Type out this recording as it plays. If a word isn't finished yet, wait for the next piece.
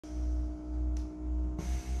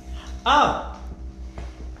Oh.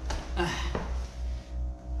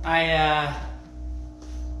 I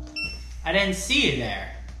didn't see you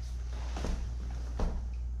there.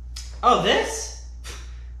 Oh, this?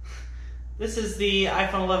 This is the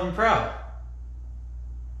iPhone 11 Pro.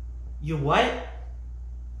 You what?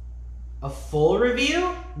 A full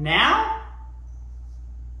review? Now?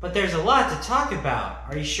 But there's a lot to talk about.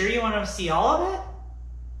 Are you sure you want to see all of it?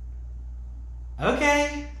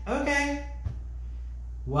 Okay.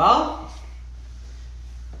 Well,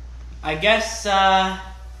 I guess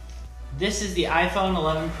this is the iPhone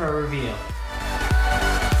 11 Pro review.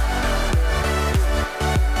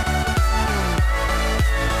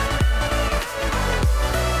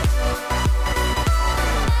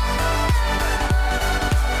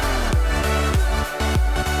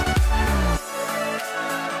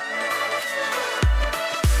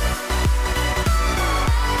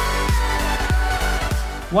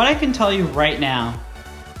 What I can tell you right now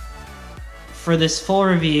for this full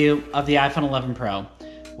review of the iPhone 11 Pro,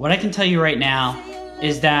 what I can tell you right now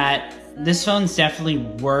is that this phone's definitely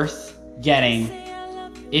worth getting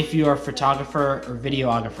if you're a photographer or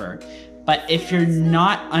videographer. But if you're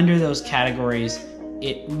not under those categories,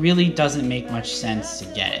 it really doesn't make much sense to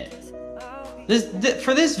get it.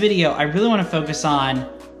 For this video, I really want to focus on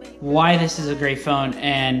why this is a great phone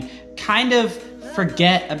and kind of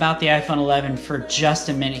forget about the iPhone 11 for just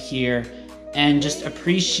a minute here and just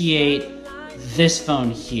appreciate this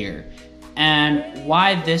phone here and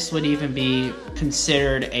why this would even be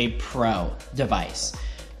considered a pro device.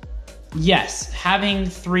 Yes, having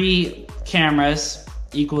 3 cameras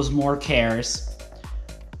equals more cares.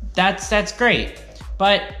 That's great.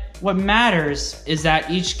 But what matters is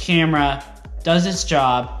that each camera does its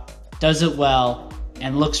job, does it well,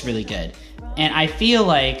 and looks really good. And I feel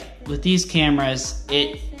like with these cameras,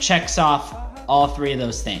 it checks off all 3 of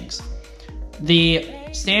those things. The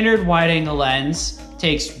standard wide-angle lens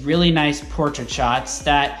takes really nice portrait shots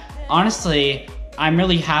that, honestly, I'm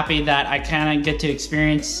really happy that I kind of get to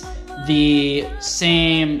experience the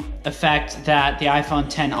same effect that the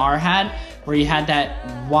iPhone XR had, where you had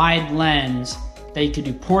that wide lens that you could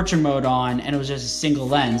do portrait mode on, and it was just a single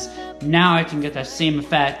lens. Now I can get that same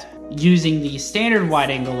effect using the standard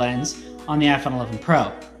wide-angle lens on the iPhone 11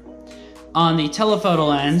 Pro. On the telephoto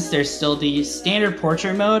lens, there's still the standard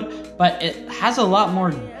portrait mode, but it has a lot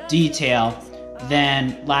more detail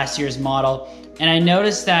than last year's model. And I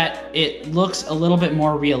noticed that it looks a little bit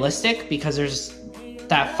more realistic because there's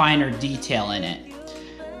that finer detail in it.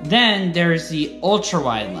 Then there's the ultra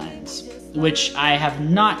wide lens, which I have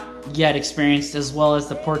not yet experienced, as well as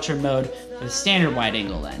the portrait mode for the standard wide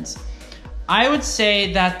angle lens. I would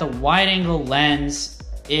say that the wide angle lens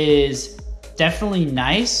is definitely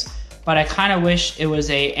nice, but I kind of wish it was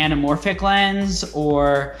a anamorphic lens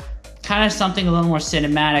or kind of something a little more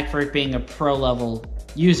cinematic for it being a pro level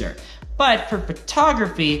user. But for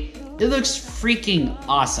photography, it looks freaking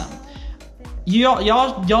awesome.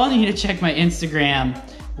 Y'all need to check my Instagram,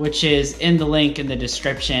 which is in the link in the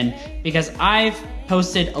description, because I've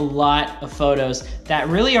posted a lot of photos that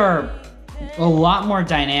really are a lot more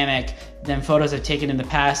dynamic than photos I've taken in the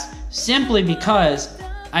past, simply because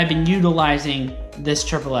I've been utilizing this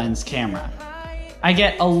triple lens camera. I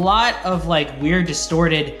get a lot of like weird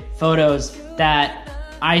distorted photos that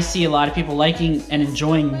I see a lot of people liking and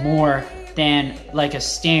enjoying more than like a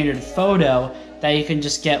standard photo that you can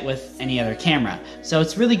just get with any other camera. So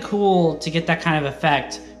it's really cool to get that kind of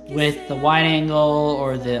effect with the wide angle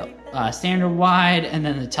or the standard wide and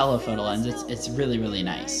then the telephoto lens. It's really, really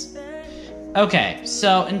nice. Okay,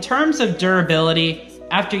 so in terms of durability,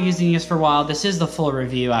 after using this for a while, this is the full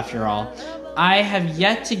review after all, I have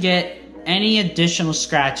yet to get any additional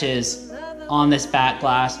scratches on this back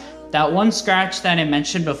glass. That one scratch that I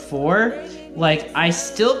mentioned before, like I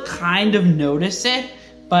still kind of notice it,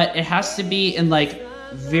 but it has to be in like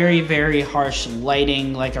very, very harsh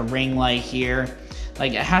lighting, like a ring light here.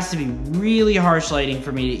 Like it has to be really harsh lighting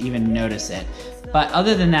for me to even notice it. But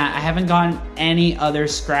other than that, I haven't gotten any other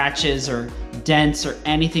scratches or dents or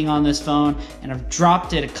anything on this phone, and I've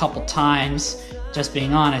dropped it a couple times, just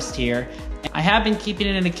being honest here. I have been keeping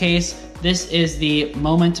it in a case. This is the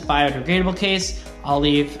Moment biodegradable case. I'll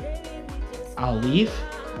leave?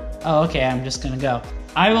 Oh, okay, I'm just gonna go.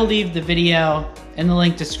 I will leave the video in the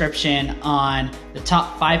link description on the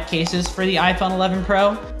top 5 cases for the iPhone 11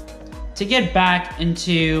 Pro. To get back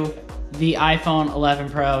into the iPhone 11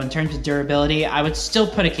 Pro in terms of durability, I would still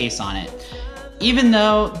put a case on it. Even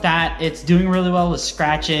though that it's doing really well with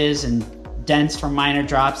scratches and dents from minor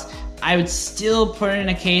drops, I would still put it in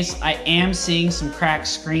a case. I am seeing some cracked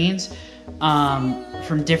screens,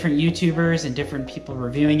 from different YouTubers and different people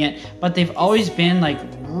reviewing it, but they've always been like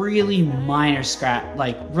really minor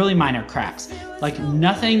cracks, like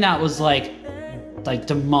nothing that was like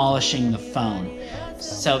demolishing the phone.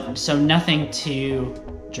 So nothing too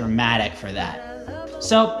dramatic for that.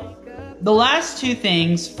 So the last two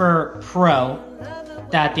things for Pro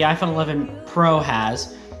that the iPhone 11 Pro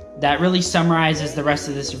has that really summarizes the rest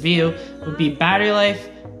of this review would be battery life,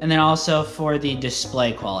 and then also for the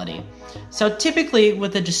display quality. So typically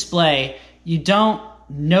with a display, you don't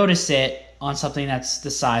notice it on something that's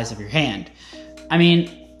the size of your hand. I mean,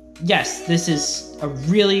 yes, this is a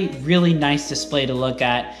really, really nice display to look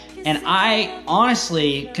at, and I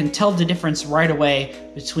honestly can tell the difference right away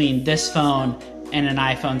between this phone and an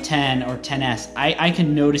iPhone 10 or 10s. I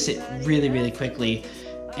can notice it really, really quickly,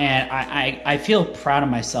 and I feel proud of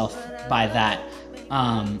myself by that.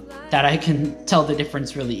 That I can tell the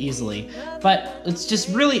difference really easily. But it's just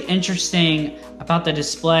really interesting about the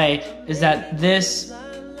display is that this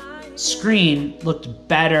screen looked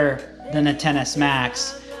better than the 10s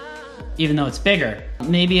Max, even though it's bigger.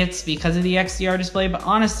 Maybe it's because of the XDR display, but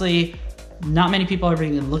honestly, not many people are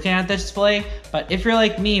even looking at the display. But if you're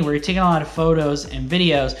like me, where you're taking a lot of photos and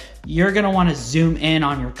videos, you're gonna wanna zoom in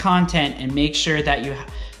on your content and make sure that you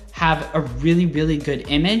have a really, really good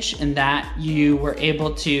image and that you were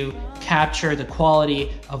able to capture the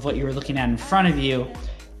quality of what you were looking at in front of you.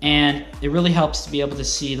 And it really helps to be able to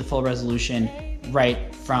see the full resolution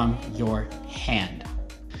right from your hand.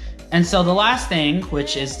 And so the last thing,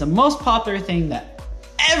 which is the most popular thing that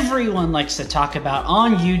everyone likes to talk about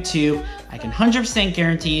on YouTube, I can 100%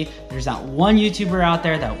 guarantee there's not one YouTuber out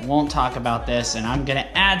there that won't talk about this, and I'm gonna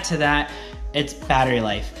add to that, it's battery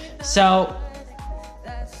life. So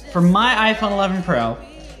for my iPhone 11 Pro,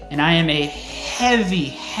 and I am a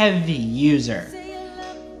heavy user,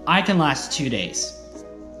 I can last 2 days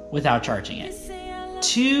without charging it.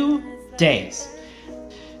 2 days.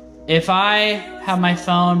 If I have my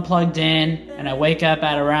phone plugged in and I wake up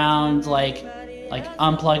at around like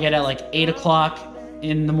unplug it at like 8 o'clock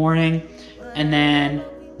in the morning, and then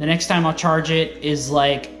the next time I'll charge it is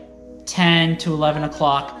like 10 to 11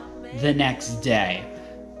 o'clock the next day.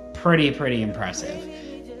 Pretty impressive.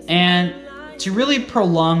 And to really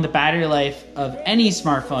prolong the battery life of any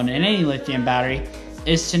smartphone and any lithium battery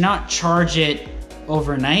is to not charge it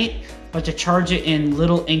overnight, but to charge it in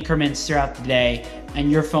little increments throughout the day,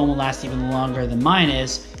 and your phone will last even longer than mine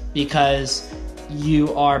is, because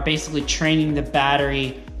you are basically training the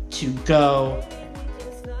battery to go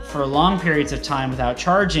for long periods of time without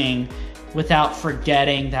charging, without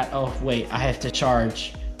forgetting that, oh wait, I have to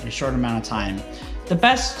charge in a short amount of time. The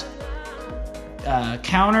best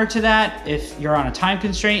counter to that, if you're on a time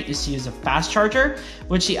constraint, is to use a fast charger,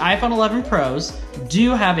 which the iPhone 11 Pros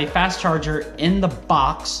do have a fast charger in the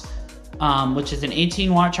box, which is an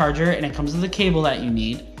 18-watt charger, and it comes with the cable that you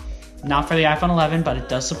need. Not for the iPhone 11, but it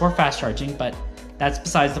does support fast charging, but that's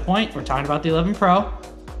besides the point. We're talking about the 11 Pro.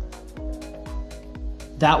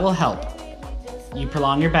 That will help you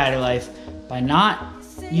prolong your battery life by not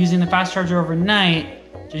using the fast charger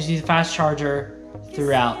overnight, just use the fast charger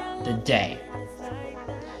throughout the day.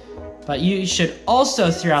 But you should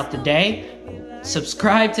also, throughout the day,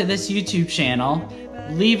 subscribe to this YouTube channel,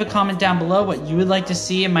 leave a comment down below what you would like to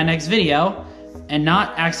see in my next video, and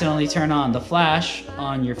not accidentally turn on the flash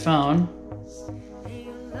on your phone.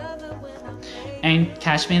 And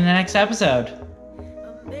catch me in the next episode.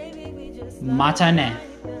 Matane.